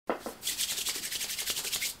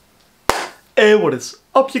Hey, what is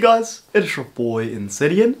up, you guys? It is your boy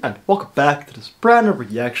Insidian, and welcome back to this brand new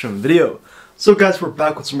reaction video. So guys, we're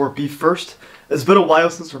back with some more Beef First. It's been a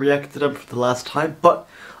while since I reacted to them for the last time, but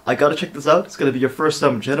I gotta check this out. It's gonna be your first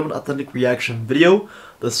time genuine authentic reaction video.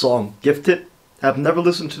 The song Gifted. I've never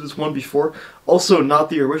listened to this one before. Also,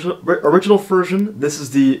 not the original version. This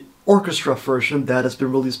is the Orchestra version that has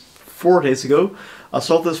been released 4 days ago. I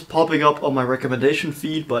saw this popping up on my recommendation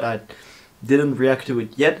feed, but I didn't react to it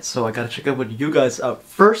yet, so I gotta check out with you guys out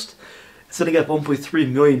first. It's sitting at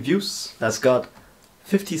 1.3 million views. That's got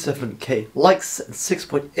 57k likes and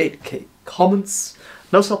 6.8k comments.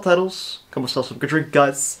 No subtitles. Come myself some good drink,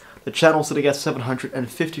 guys. The channel's sitting at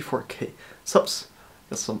 754k subs.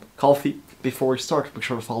 Got some coffee. Before we start, make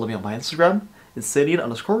sure to follow me on my Instagram, Insanian_,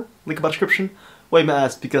 link in my description. Why may I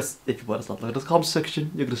ask? Because if you want to look at the comment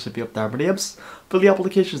section, you're gonna see me up there in my DMs. Fill the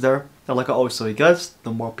applications there. And like I always tell you guys,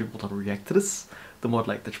 the more people that react to this, the more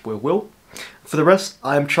like that your boy will. For the rest,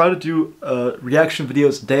 I'm trying to do reaction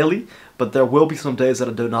videos daily, but there will be some days that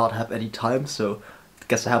I do not have any time, so I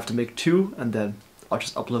guess I have to make 2, and then I'll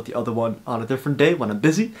just upload the other one on a different day when I'm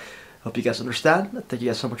busy. Hope you guys understand. Thank you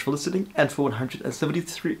guys so much for listening, and for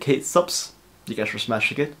 173k subs, you guys are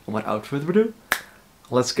smashing it. And without further ado,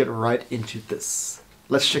 let's get right into this.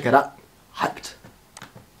 Let's check it out. Hyped.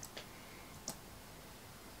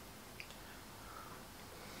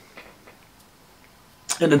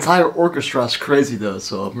 An entire orchestra is crazy though,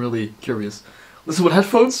 so I'm really curious. Listen with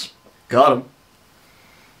headphones? Got 'em.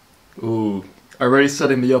 Ooh, already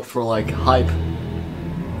setting me up for like hype.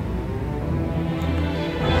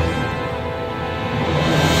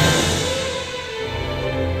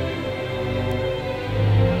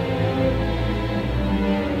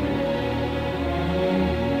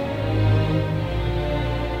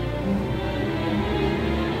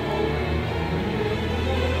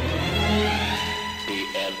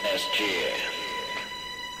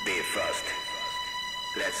 Be first.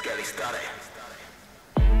 Let's get it started.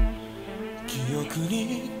 記憶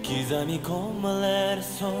に刻み込まれる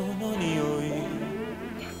その匂い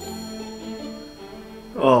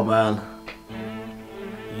Oh man.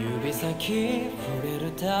 指先触れ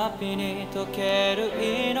るたびに溶ける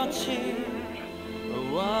命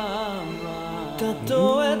た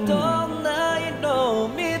とえどんな色を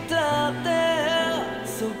見たって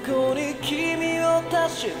そこに君を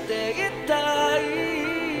足していたい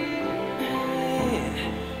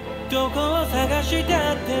どこを探し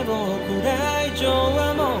たって僕ら以上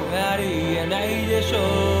はもうありえないでしょ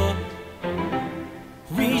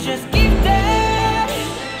う We just give that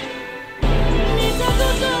見たこ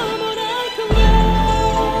ともないから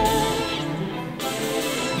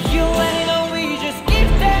You already know we just give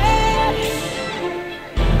that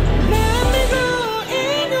Let me go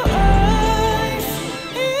in your eyes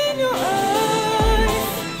In your eyes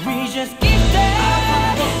We just give that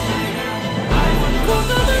言葉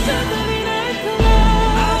じゃ足りないから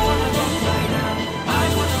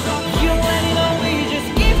You already know we just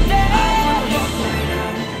give that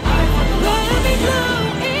Let me go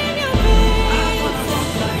in your veins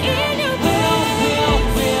In your veins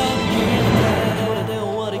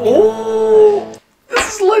Oh,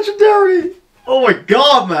 this is legendary! Oh my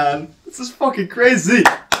god, man! This is fucking crazy!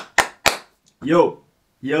 Yo.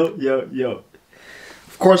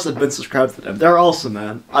 Of course I've been subscribed to them. They're awesome,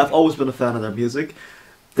 man. I've always been a fan of their music.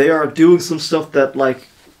 They are doing some stuff that, like,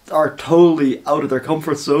 are totally out of their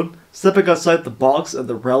comfort zone. Stepping outside the box and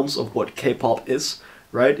the realms of what K-pop is,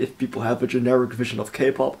 right? If people have a generic vision of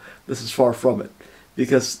K-pop, this is far from it.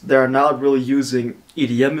 Because they're not really using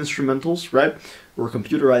EDM instrumentals, right? Or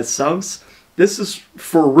computerized sounds. This is,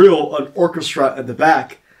 for real, an orchestra in the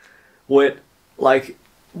back. With, like,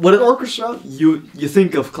 with an orchestra, you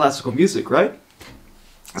think of classical music, right?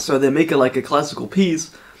 So they make it like a classical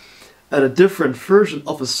piece, and a different version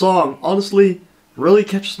of a song, honestly, really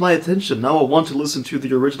catches my attention. Now I want to listen to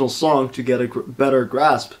the original song to get a better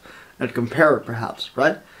grasp and compare it, perhaps,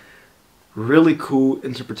 right? Really cool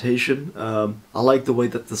interpretation. I like the way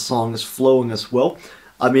that the song is flowing as well.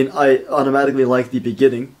 I mean, I automatically like the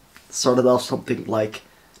beginning. It started off something like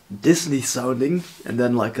Disney sounding, and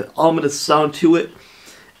then like an ominous sound to it,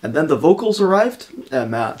 and then the vocals arrived,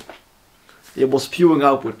 and man, it was spewing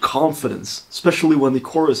out with confidence, especially when the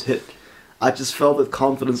chorus hit. I just felt that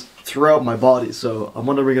confidence throughout my body, so I'm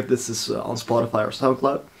wondering if this is on Spotify or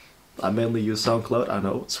SoundCloud. I mainly use SoundCloud, I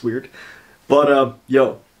know, it's weird. But,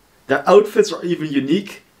 yo, their outfits are even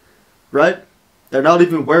unique, right? They're not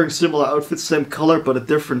even wearing similar outfits, same color, but a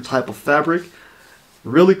different type of fabric.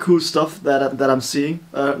 Really cool stuff that I'm seeing.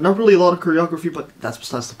 Not really a lot of choreography, but that's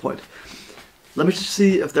besides the point. Let me just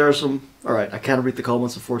see if there are some... Alright, I can't read the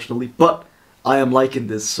comments, unfortunately, but I am liking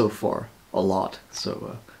this so far. a lot.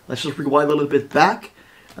 So let's just rewind a little bit back,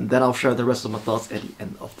 and then I'll share the rest of my thoughts at the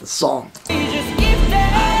end of the song.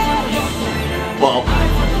 Well,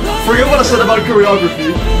 forget what I said about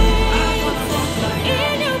choreography.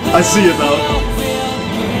 I see it now.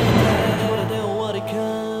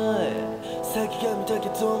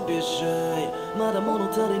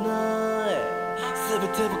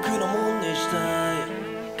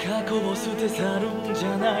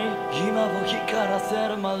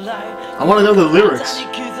 I want to know the lyrics.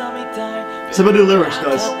 Some of the lyrics,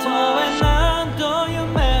 guys.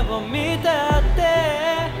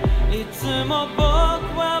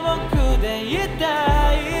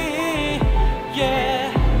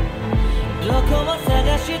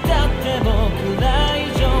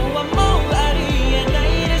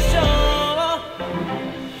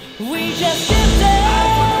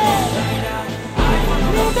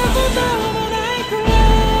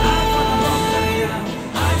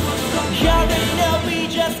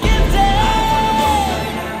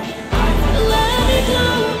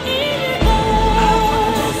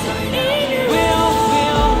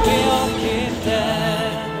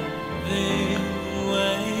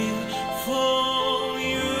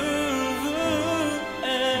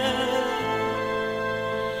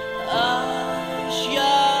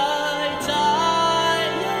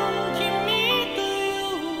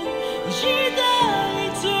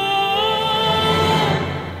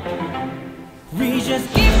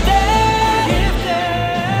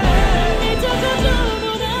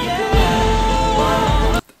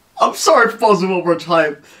 I'm sorry for pausing one more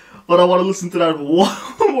time, but I want to listen to that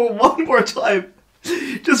one more time.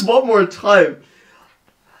 Just one more time.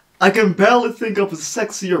 I can barely think of a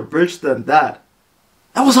sexier bridge than that.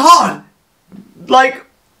 That was hard! Like,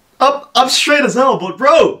 I'm straight as hell, but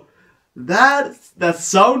bro, that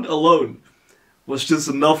sound alone was just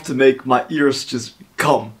enough to make my ears just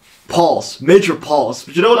come. Pause. Major pause.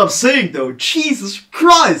 But you know what I'm saying though? Jesus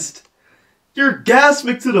Christ! You're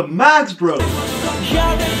gasmic to the max, bro!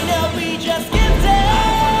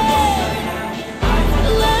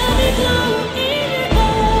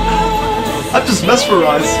 I'm just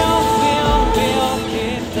mesmerized.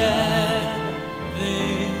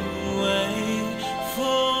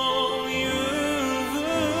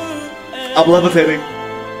 I'm levitating.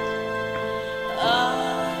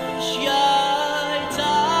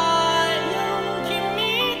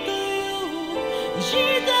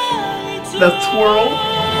 That twirl.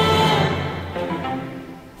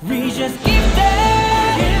 We just give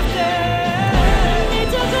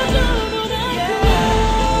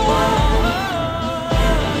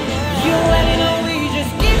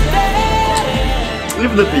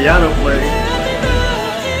Even the piano playing.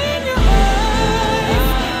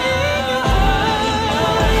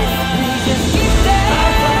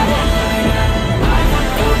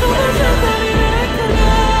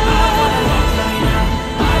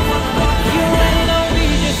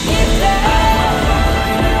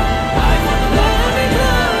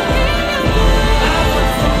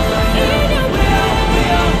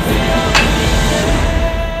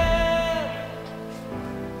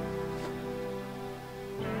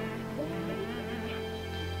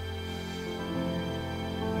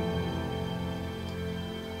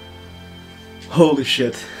 Holy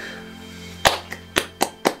shit.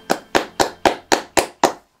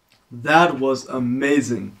 That was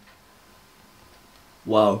amazing.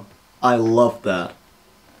 Wow. I loved that.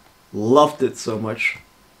 Loved it so much.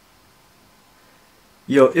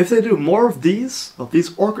 Yo, if they do more of these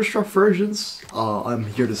orchestra versions, I'm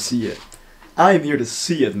here to see it. I am here to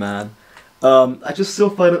see it, man. I just still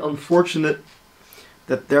find it unfortunate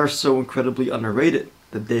that they're so incredibly underrated,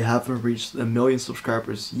 that they haven't reached 1 million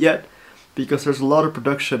subscribers yet. Because there's a lot of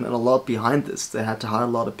production and a lot behind this. They had to hire a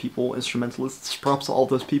lot of people, instrumentalists, props to all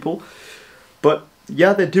those people. But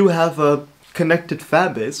yeah, they do have a connected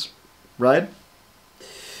fan base, right?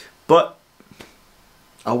 But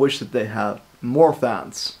I wish that they had more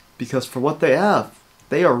fans. Because for what they have,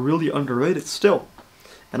 they are really underrated still.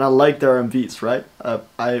 And I like their MVs, right?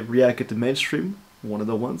 I reacted to Mainstream, one of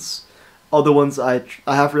the ones. Other ones I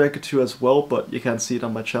have reacted to as well, but you can't see it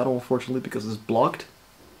on my channel, unfortunately, because it's blocked.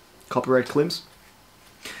 Copyright claims.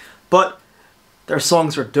 But their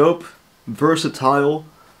songs are dope, versatile,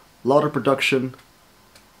 a lot of production,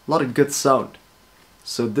 a lot of good sound.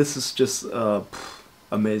 So this is just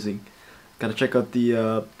amazing. Gotta check out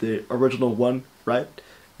the original one, right?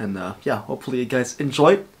 And yeah, hopefully you guys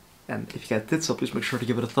enjoyed. And if you guys did so, please make sure to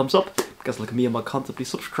give it a thumbs up. Because like me and my content, please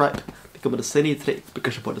subscribe. Become a Seni today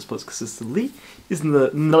because your boy is posted consistently. Is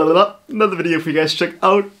another video for you guys to check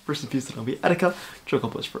out. First and peace to be Attica. Joke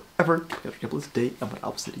on forever. Have a good day, and what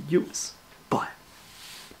I'll see you.